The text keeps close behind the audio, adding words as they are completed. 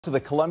The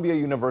Columbia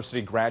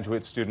University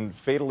graduate student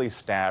fatally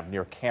stabbed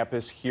near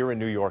campus here in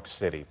New York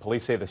City.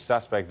 Police say the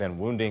suspect then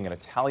wounding an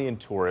Italian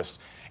tourist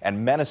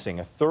and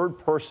menacing a third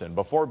person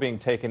before being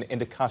taken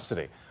into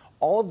custody.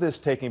 All of this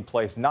taking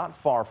place not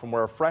far from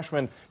where a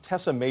freshman,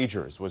 Tessa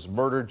Majors, was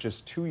murdered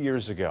just 2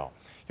 years ago.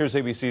 Here's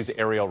ABC's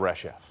Ariel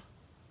Reshef.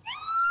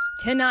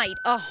 Tonight,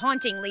 a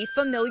hauntingly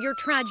familiar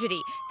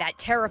tragedy. That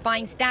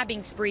terrifying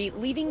stabbing spree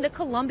leaving the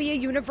Columbia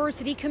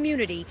University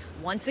community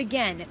once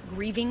again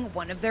grieving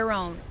one of their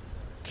own.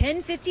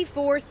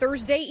 10:54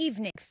 Thursday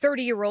evening,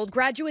 30-year-old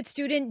graduate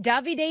student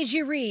Davide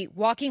Giri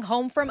walking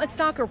home from a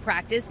soccer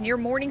practice near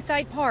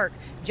Morningside Park,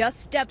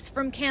 just steps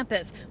from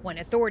campus when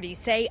authorities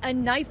say a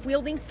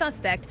knife-wielding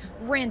suspect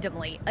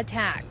randomly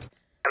attacked.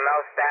 A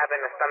mouth stab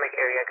in the stomach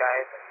area,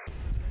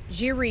 guys.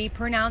 Giri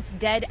pronounced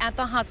dead at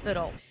the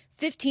hospital.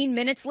 15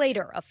 minutes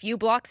later, a few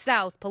blocks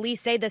south, police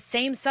say the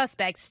same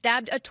suspect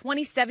stabbed a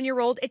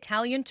 27-year-old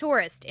Italian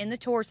tourist in the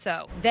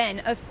torso. Then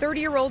a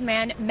 30-year-old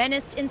man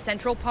menaced in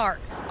Central Park.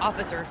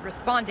 Officers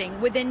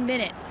responding within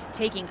minutes,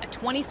 taking a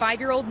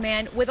 25-year-old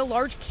man with a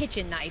large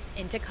kitchen knife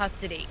into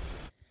custody.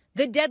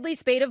 The deadly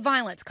spate of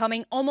violence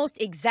coming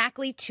almost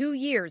exactly 2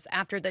 years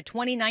after the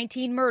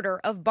 2019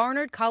 murder of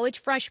Barnard College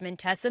freshman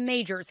Tessa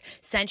Majors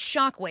sent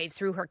shockwaves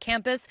through her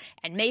campus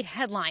and made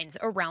headlines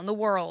around the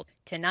world.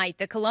 Tonight,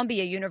 the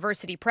Columbia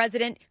University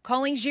president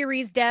calling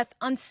Giri's death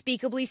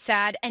unspeakably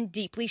sad and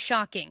deeply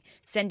shocking,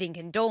 sending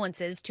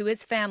condolences to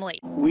his family.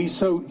 We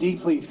so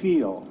deeply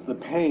feel the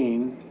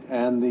pain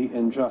and the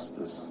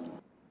injustice.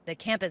 The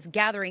campus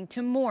gathering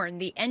to mourn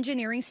the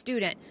engineering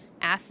student,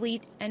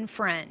 athlete, and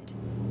friend.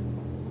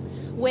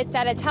 With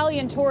that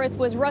Italian tourist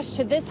was rushed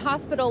to this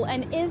hospital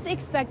and is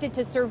expected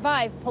to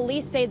survive.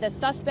 Police say the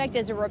suspect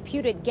is a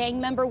reputed gang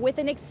member with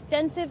an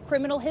extensive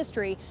criminal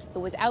history who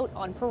was out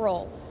on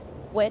parole.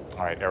 All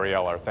right,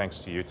 Ariel, our thanks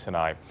to you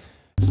tonight.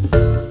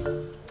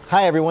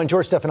 Hi, everyone.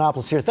 George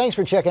Stephanopoulos here. Thanks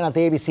for checking out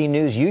the ABC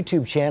News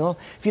YouTube channel.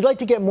 If you'd like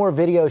to get more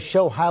videos,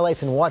 show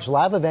highlights, and watch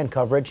live event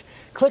coverage,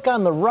 click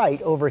on the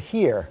right over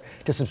here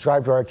to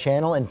subscribe to our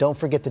channel. And don't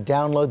forget to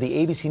download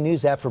the ABC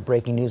News app for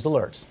breaking news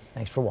alerts.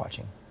 Thanks for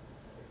watching.